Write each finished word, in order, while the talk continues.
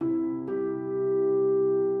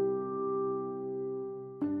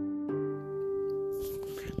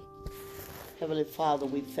Heavenly Father,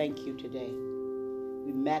 we thank you today.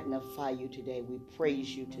 We magnify you today. We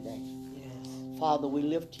praise you today. Yes. Father, we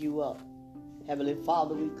lift you up. Heavenly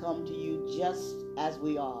Father, we come to you just as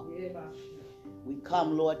we are. We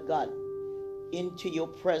come, Lord God, into your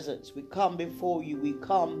presence. We come before you. We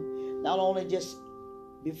come not only just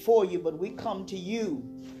before you, but we come to you.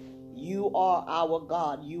 You are our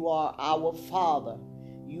God. You are our Father.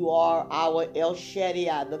 You are our El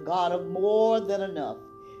Shaddai, the God of more than enough.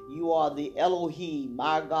 You are the Elohim,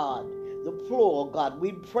 our God, the plural God.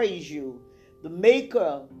 We praise you, the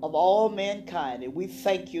maker of all mankind, and we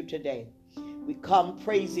thank you today. We come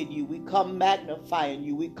praising you. We come magnifying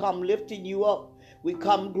you. We come lifting you up. We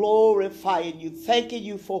come glorifying you, thanking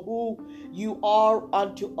you for who you are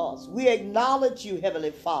unto us. We acknowledge you,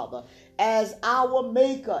 Heavenly Father, as our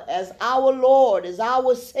Maker, as our Lord, as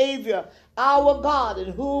our Savior, our God,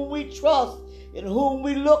 in whom we trust, in whom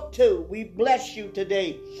we look to. We bless you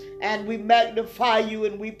today, and we magnify you,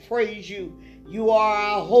 and we praise you. You are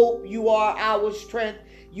our hope. You are our strength.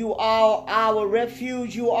 You are our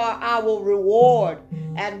refuge. You are our reward.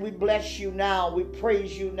 And we bless you now. We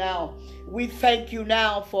praise you now. We thank you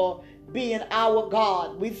now for being our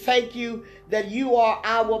God. We thank you that you are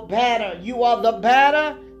our banner. You are the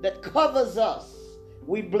banner that covers us.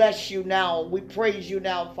 We bless you now. We praise you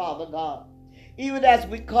now, Father God. Even as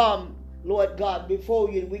we come, Lord God, before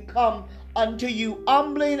you, we come unto you,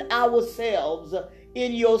 humbling ourselves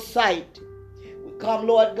in your sight. We come,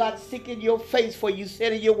 Lord God, seeking your face, for you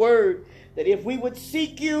said in your word that if we would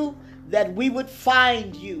seek you, that we would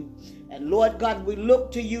find you. And Lord God, we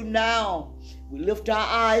look to you now. We lift our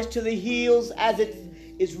eyes to the hills as it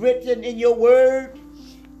is written in your word.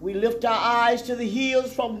 We lift our eyes to the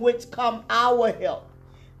hills from which come our help.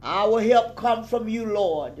 Our help comes from you,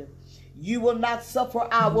 Lord. You will not suffer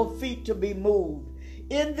our feet to be moved.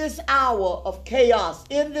 In this hour of chaos,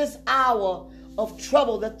 in this hour of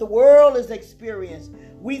trouble that the world is experiencing,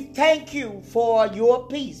 we thank you for your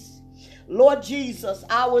peace. Lord Jesus,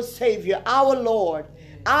 our Savior, our Lord,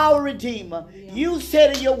 our Redeemer, you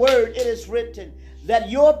said in your word, it is written,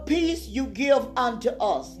 that your peace you give unto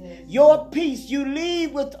us. Your peace you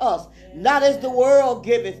leave with us, not as the world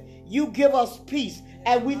giveth. You give us peace,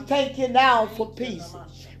 and we thank you now for peace.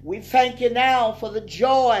 We thank you now for the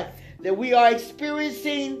joy that we are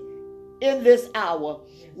experiencing in this hour.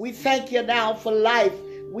 We thank you now for life.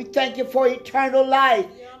 We thank you for eternal life.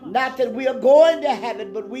 Not that we are going to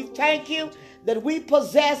heaven, but we thank you that we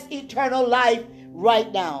possess eternal life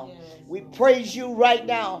right now. We praise you right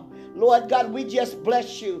now. Lord God, we just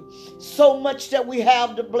bless you. So much that we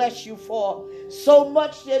have to bless you for. So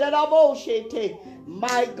much that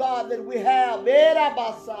my God, that we have.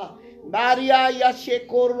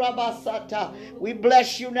 We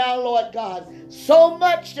bless you now, Lord God. So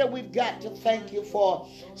much that we've got to thank you for.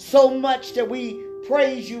 So much that we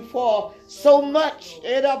praise you for. So much.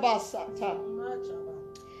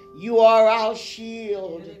 You are our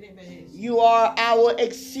shield. You are our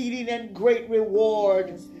exceeding and great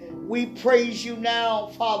reward. We praise you now,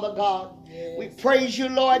 Father God. We praise you,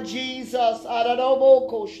 Lord Jesus.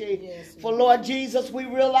 For Lord Jesus, we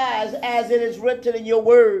realize, as it is written in your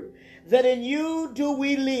word, that in you do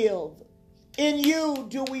we live. In you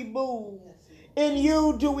do we move. In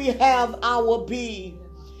you do we have our being.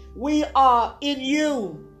 We are in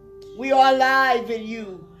you. We are alive in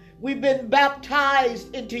you. We've been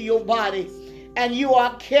baptized into your body, and you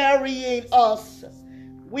are carrying us.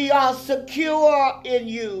 We are secure in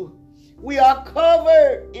you. We are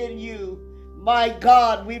covered in you. My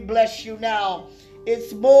God, we bless you now.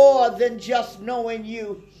 It's more than just knowing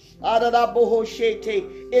you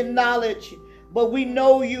in knowledge, but we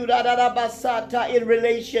know you in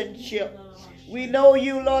relationship. We know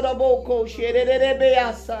you, Lord.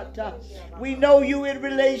 We know you in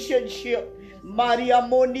relationship. Maria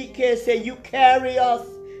Monique say you carry us.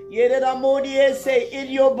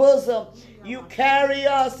 In your bosom. You carry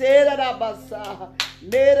us.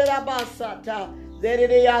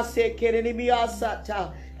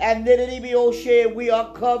 And we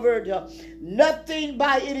are covered. Nothing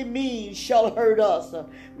by any means shall hurt us.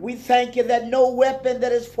 We thank you that no weapon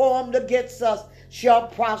that is formed against us shall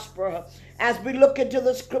prosper. As we look into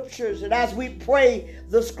the scriptures and as we pray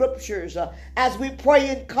the scriptures, as we pray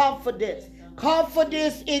in confidence,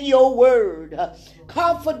 confidence in your word,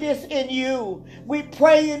 confidence in you. We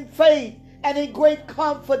pray in faith and in great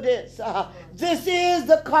confidence. This is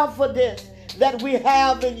the confidence that we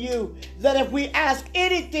have in you, that if we ask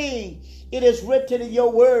anything, it is written in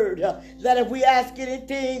your word, that if we ask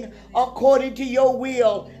anything according to your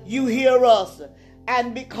will, you hear us.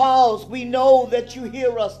 And because we know that you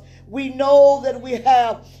hear us, we know that we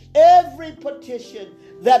have every petition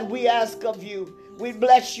that we ask of you. We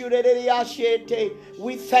bless you.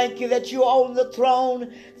 We thank you that you are on the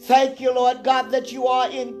throne. Thank you, Lord God, that you are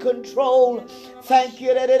in control. Thank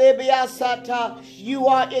you that you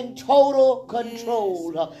are in total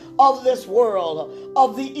control of this world,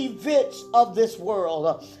 of the events of this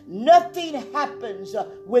world. Nothing happens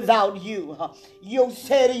without you. You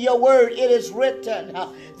said in your word, it is written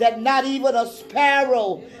that not even a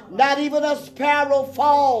sparrow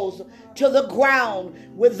falls to the ground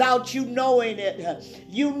without you knowing it.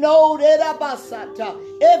 You know that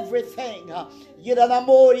everything.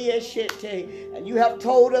 And you have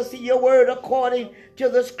told us in your word, according to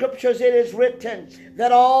the scriptures, it is written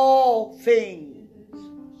that all things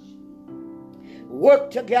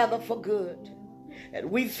work together for good. And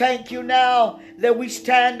we thank you now that we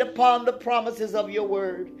stand upon the promises of your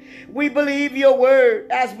word. We believe your word.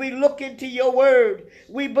 As we look into your word,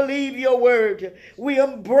 we believe your word. We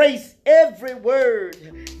embrace every word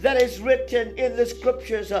that is written in the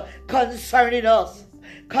scriptures concerning us,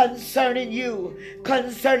 concerning you,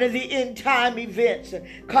 concerning the end time events,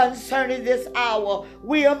 concerning this hour.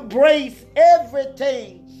 We embrace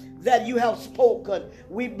everything that you have spoken.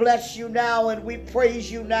 We bless you now and we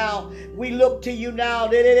praise you now. We look to you now.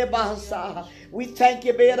 We thank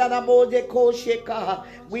you.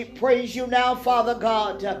 We praise you now, Father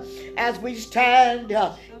God, as we stand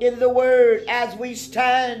in the word, as we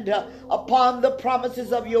stand upon the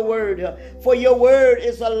promises of your word. For your word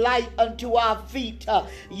is a light unto our feet.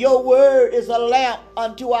 Your word is a lamp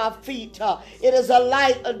unto our feet. It is a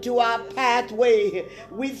light unto our pathway.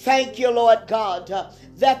 We thank you, Lord God,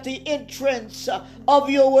 that the entrance of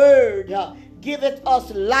your word giveth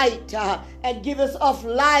us light and giveth us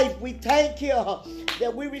life. We thank you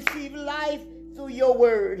that we receive life through your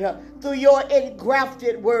word, through your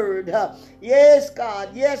engrafted word. Yes,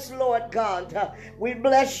 God. Yes, Lord God. We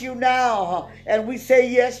bless you now and we say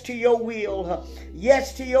yes to your will,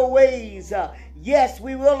 yes to your ways. Yes,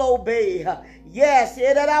 we will obey. Yes,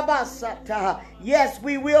 yes,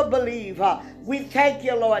 we will believe. We thank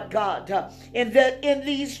you, Lord God, in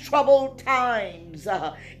these troubled times,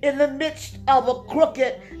 in the midst of a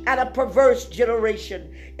crooked and a perverse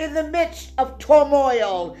generation, in the midst of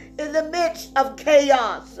turmoil, in the midst of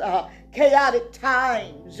chaos, chaotic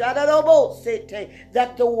times that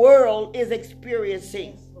the world is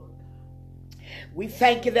experiencing. We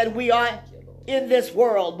thank you that we are in this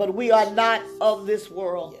world, but we are not of this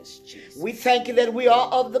world. We thank you that we are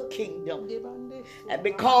of the kingdom. And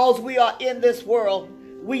because we are in this world,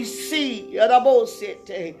 we see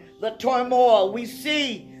the turmoil. We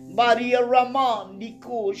see Maria Raman,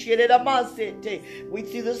 Niku, we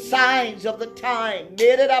see the signs of the time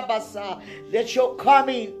that your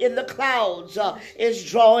coming in the clouds is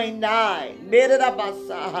drawing nigh.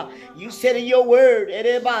 You said in your word,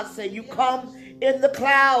 you come in the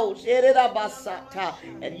clouds,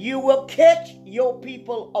 and you will catch your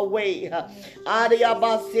people away.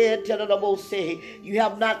 You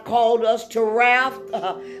have not called us to wrath,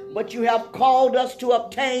 but you have called us to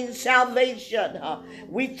obtain salvation.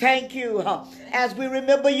 We thank you as we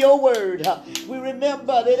remember your word. We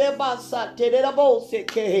remember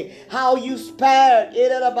how you spared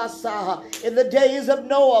in the days of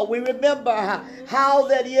Noah. We remember how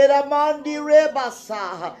that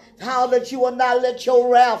you will not let your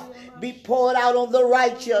wrath be poured out on the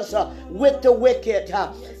righteous with the wicked.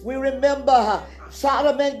 We remember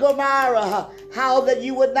Sodom and Gomorrah, how that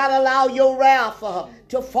you would not allow your wrath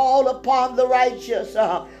to fall upon the righteous.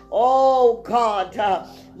 Oh God,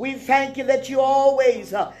 we thank you that you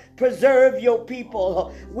always preserve your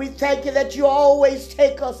people. We thank you that you always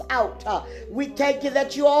take us out. We thank you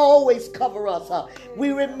that you always cover us.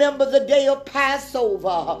 We remember the day of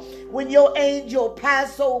Passover, when your angel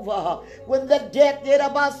passed over, when the death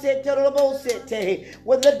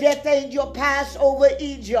angel passed over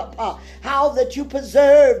Egypt, how that you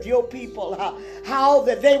preserved your people, how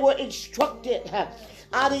that they were instructed,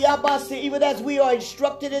 even as we are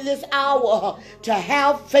instructed in this hour to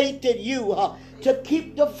have faith in you, to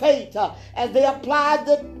keep the faith, as they applied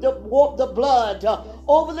the blood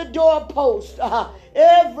over the doorpost,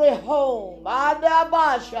 every home,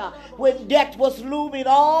 when death was looming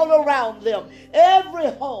all around them, every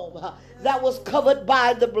home that was covered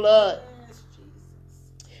by the blood,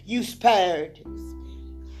 you spared.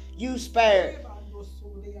 You spared.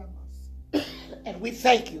 And we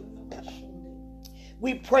thank you.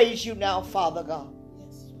 We praise you now, Father God,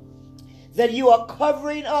 that you are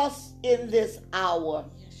covering us in this hour.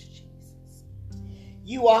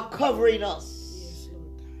 You are covering us.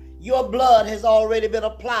 Your blood has already been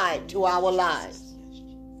applied to our lives.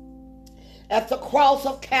 At the cross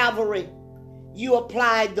of Calvary, you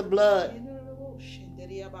applied the blood.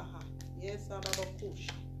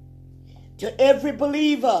 To every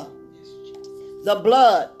believer, the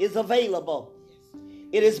blood is available.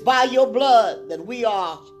 It is by your blood that we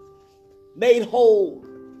are made whole.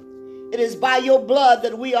 It is by your blood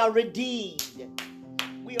that we are redeemed.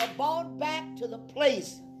 We are brought back to the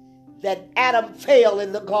place that Adam fell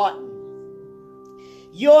in the garden.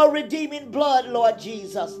 Your redeeming blood, Lord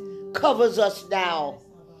Jesus, covers us now.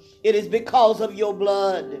 It is because of your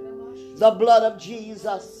blood, the blood of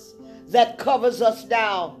Jesus, that covers us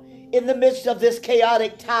now in the midst of this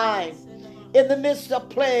chaotic time, in the midst of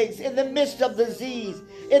plagues, in the midst of disease,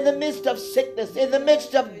 in the midst of sickness, in the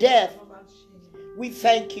midst of death. We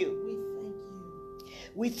thank you.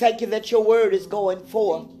 We thank you that your word is going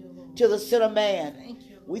forth to the sinner man.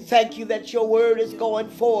 We thank you that your word is going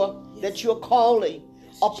forth, that you're calling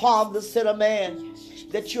upon the sinner man,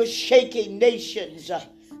 that you're shaking nations.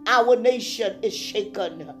 Our nation is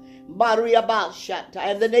shaken, Maria Bashata,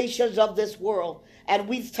 and the nations of this world. And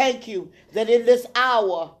we thank you that in this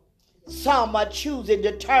hour, some are choosing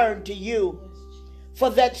to turn to you for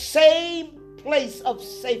that same place of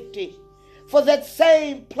safety, for that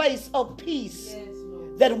same place of peace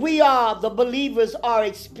that we are, the believers, are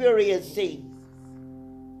experiencing.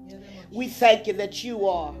 We thank you that you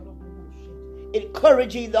are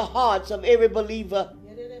encouraging the hearts of every believer,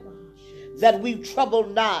 that we trouble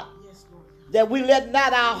not, that we let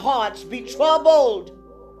not our hearts be troubled,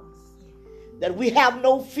 that we have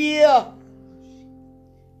no fear,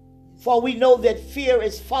 for we know that fear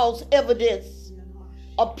is false evidence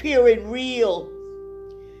appearing real.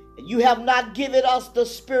 You have not given us the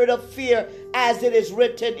spirit of fear as it is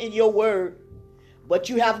written in your word, but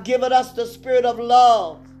you have given us the spirit of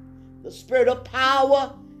love, the spirit of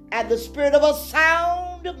power, and the spirit of a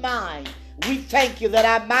sound mind. We thank you that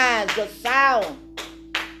our minds are sound.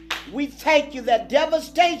 We thank you that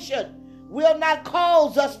devastation will not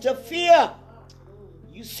cause us to fear.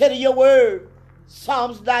 You said in your word,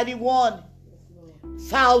 Psalms 91,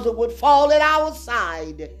 1,000 would fall at our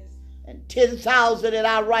side and 10,000 at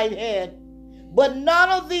our right hand. But none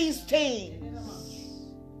of these things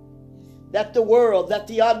that the world, that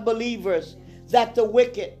the unbelievers, that the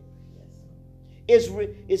wicked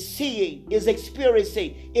is seeing, is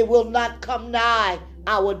experiencing, it will not come nigh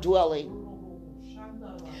our dwelling.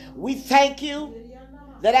 We thank you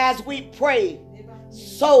that as we pray,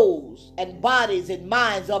 souls and bodies and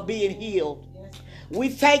minds are being healed. We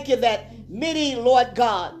thank you that many, Lord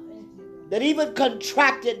God, that even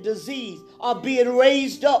contracted disease are being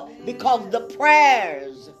raised up because of the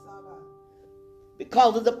prayers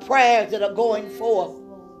that are going forth.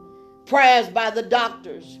 Prayers by the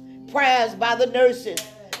doctors, prayers by the nurses,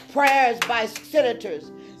 prayers by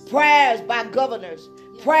senators, prayers by governors,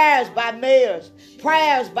 prayers by mayors,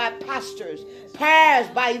 prayers by pastors, prayers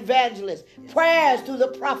by evangelists, prayers through the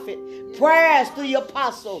prophet, prayers through the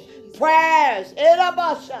apostle, prayers.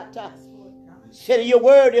 Said in your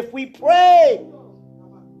word, if we pray,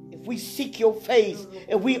 if we seek your face,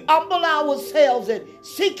 if we humble ourselves and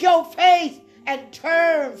seek your face and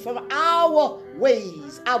turn from our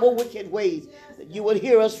ways, our wicked ways, that you would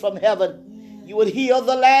hear us from heaven. You would heal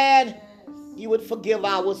the land. You would forgive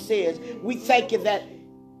our sins. We thank you that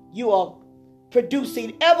you are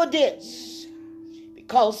producing evidence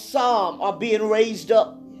because some are being raised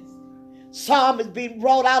up. Some is being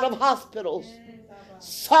brought out of hospitals.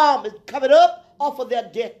 Some is coming up off of their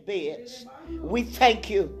deathbeds. We thank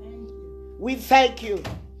you. We thank you.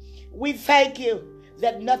 We thank you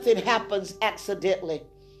that nothing happens accidentally,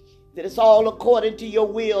 that it's all according to your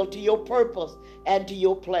will, to your purpose, and to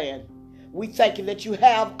your plan. We thank you that you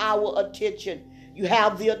have our attention. You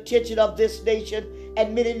have the attention of this nation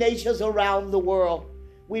and many nations around the world.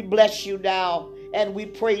 We bless you now and we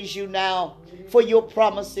praise you now for your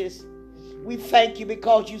promises. We thank you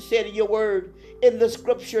because you said in your word, in the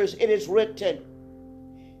scriptures it is written,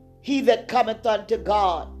 he that cometh unto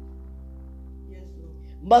God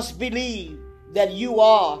must believe that you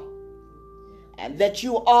are, and that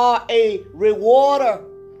you are a rewarder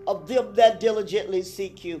of them that diligently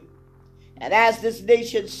seek you. And as this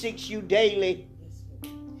nation seeks you daily,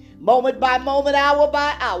 moment by moment, hour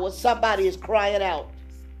by hour, somebody is crying out.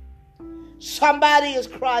 Somebody is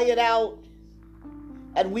crying out.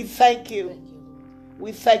 And we thank you.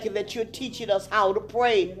 We thank you that you're teaching us how to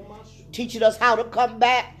pray, teaching us how to come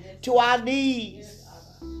back to our knees.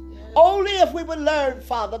 Only if we would learn,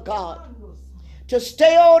 Father God, to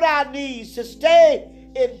stay on our knees, to stay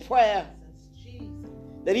in prayer,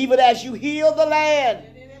 that even as you heal the land,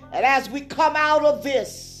 and as we come out of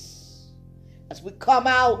this, as we come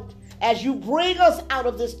out, as you bring us out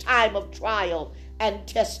of this time of trial and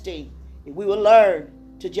testing, we will learn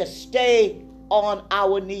to just stay on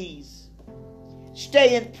our knees.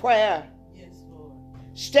 Stay in prayer.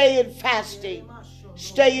 Stay in fasting.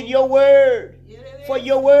 Stay in your word. For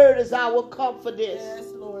your word is our confidence.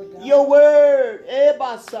 Your word.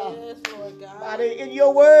 In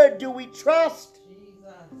your word do we trust.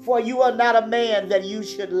 For you are not a man that you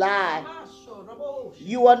should lie.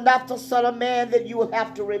 You are not the son of man that you will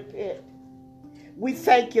have to repent. We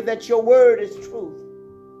thank you that your word is truth.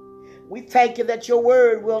 We thank you that your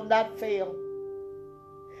word will not fail.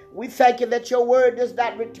 We thank you that your word does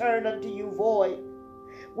not return unto you void.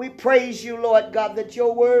 We praise you, Lord God, that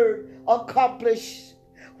your word accomplishes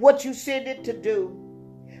what you send it to do.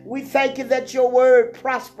 We thank you that your word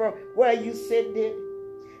prosper where you send it.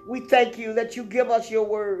 We thank you that you give us your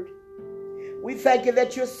word. We thank you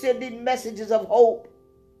that you're sending messages of hope.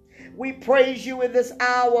 We praise you in this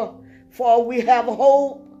hour, for we have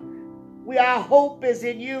hope. Our hope is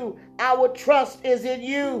in you. Our trust is in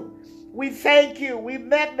you. We thank you. We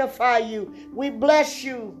magnify you. We bless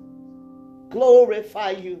you.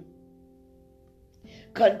 Glorify you.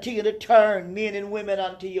 Continue to turn men and women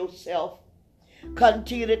unto yourself.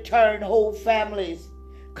 Continue to turn whole families.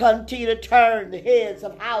 Continue to turn the heads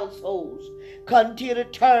of households. Continue to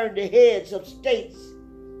turn the heads of states,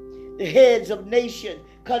 the heads of nations.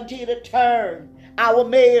 Continue to turn our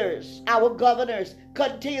mayors, our governors.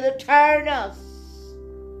 Continue to turn us.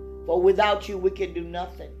 For without you, we can do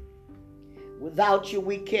nothing. Without you,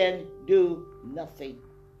 we can do nothing.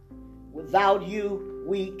 Without you,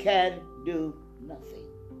 we can do nothing.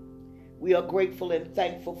 We are grateful and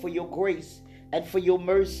thankful for your grace and for your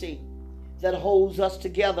mercy that holds us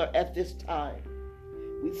together at this time.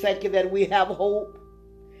 We thank you that we have hope.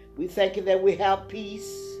 We thank you that we have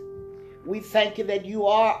peace. We thank you that you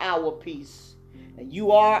are our peace and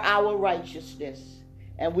you are our righteousness.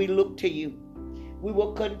 And we look to you. We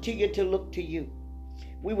will continue to look to you.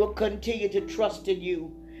 We will continue to trust in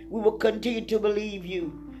you. We will continue to believe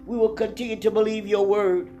you. We will continue to believe your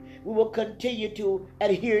word. We will continue to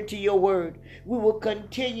adhere to your word. We will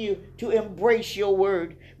continue to embrace your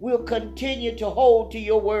word. We will continue to hold to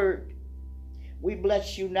your word. We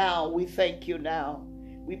bless you now. We thank you now.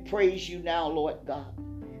 We praise you now, Lord God.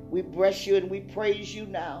 We bless you and we praise you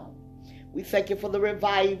now. We thank you for the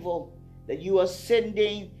revival that you are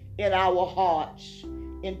sending in our hearts,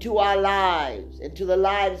 into our lives, into the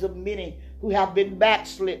lives of many who have been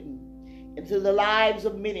backslidden, into the lives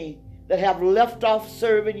of many that have left off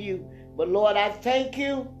serving you. But Lord, I thank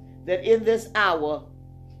you that in this hour,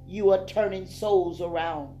 you are turning souls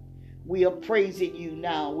around. We are praising you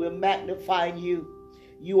now. We're magnifying you.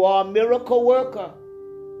 You are a miracle worker.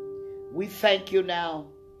 We thank you now.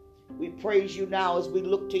 We praise you now as we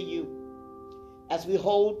look to you, as we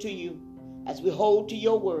hold to you, as we hold to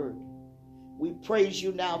your word. We praise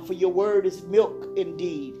you now, for your word is milk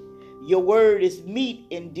indeed. Your word is meat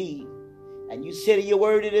indeed. And you said in your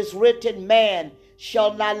word, it is written, man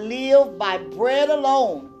shall not live by bread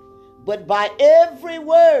alone, but by every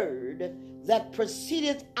word that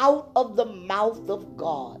proceedeth out of the mouth of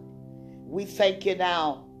God. We thank you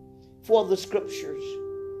now for the scriptures.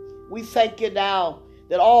 We thank you now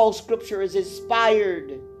that all scripture is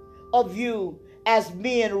inspired of you, as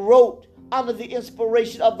men wrote under the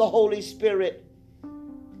inspiration of the Holy Spirit.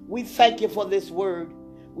 We thank you for this word.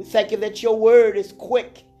 We thank you that your word is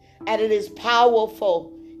quick and it is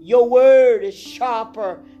powerful. Your word is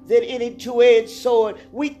sharper than any two-edged sword.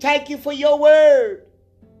 We thank you for your word.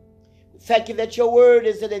 We thank you that your word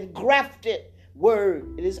is an engrafted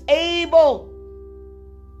word. It is able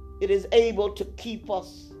to keep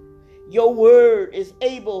us. Your word is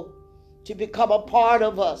able to become a part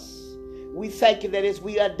of us. We thank you that as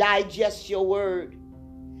we digest your word,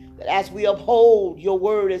 that as we uphold your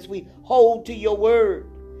word, as we hold to your word,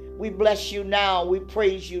 we bless you now. We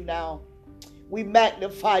praise you now. We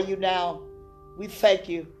magnify you now. We thank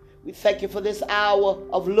you. We thank you for this hour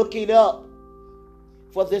of looking up.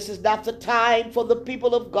 For this is not the time for the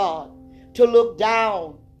people of God to look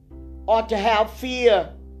down or to have fear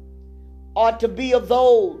or to be of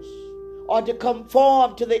those or to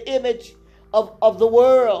conform to the image of the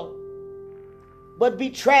world, but be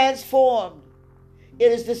transformed.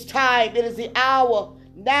 It is this time, it is the hour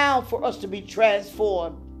now for us to be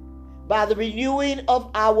transformed by the renewing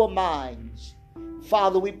of our minds.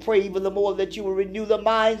 Father, we pray even the more that you will renew the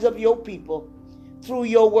minds of your people through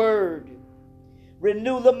your word.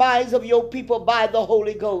 Renew the minds of your people by the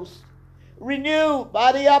Holy Ghost. Renew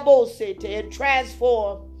by the Abosete and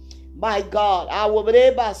transform, my God, our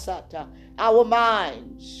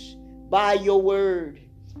minds by your word,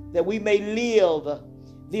 that we may live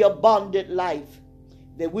the abundant life,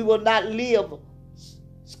 that we will not live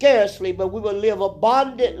scarcely, but we will live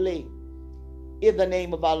abundantly in the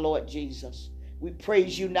name of our Lord Jesus. We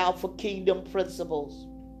praise you now for kingdom principles.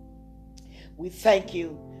 We thank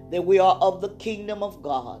you that we are of the kingdom of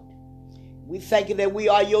God. We thank you that we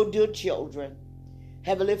are your dear children.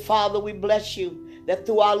 Heavenly Father, we bless you that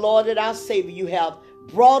through our Lord and our Savior, you have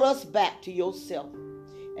brought us back to yourself.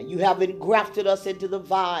 And you have engrafted us into the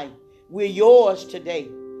vine. We're yours today.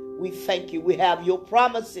 We thank you. We have your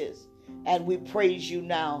promises. And we praise you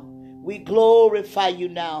now. We glorify you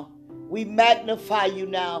now. We magnify you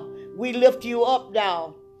now. We lift you up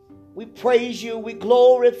now. We praise you. We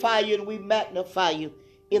glorify you. And we magnify you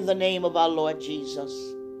in the name of our Lord Jesus.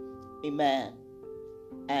 Amen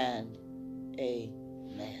and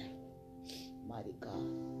amen. Mighty God.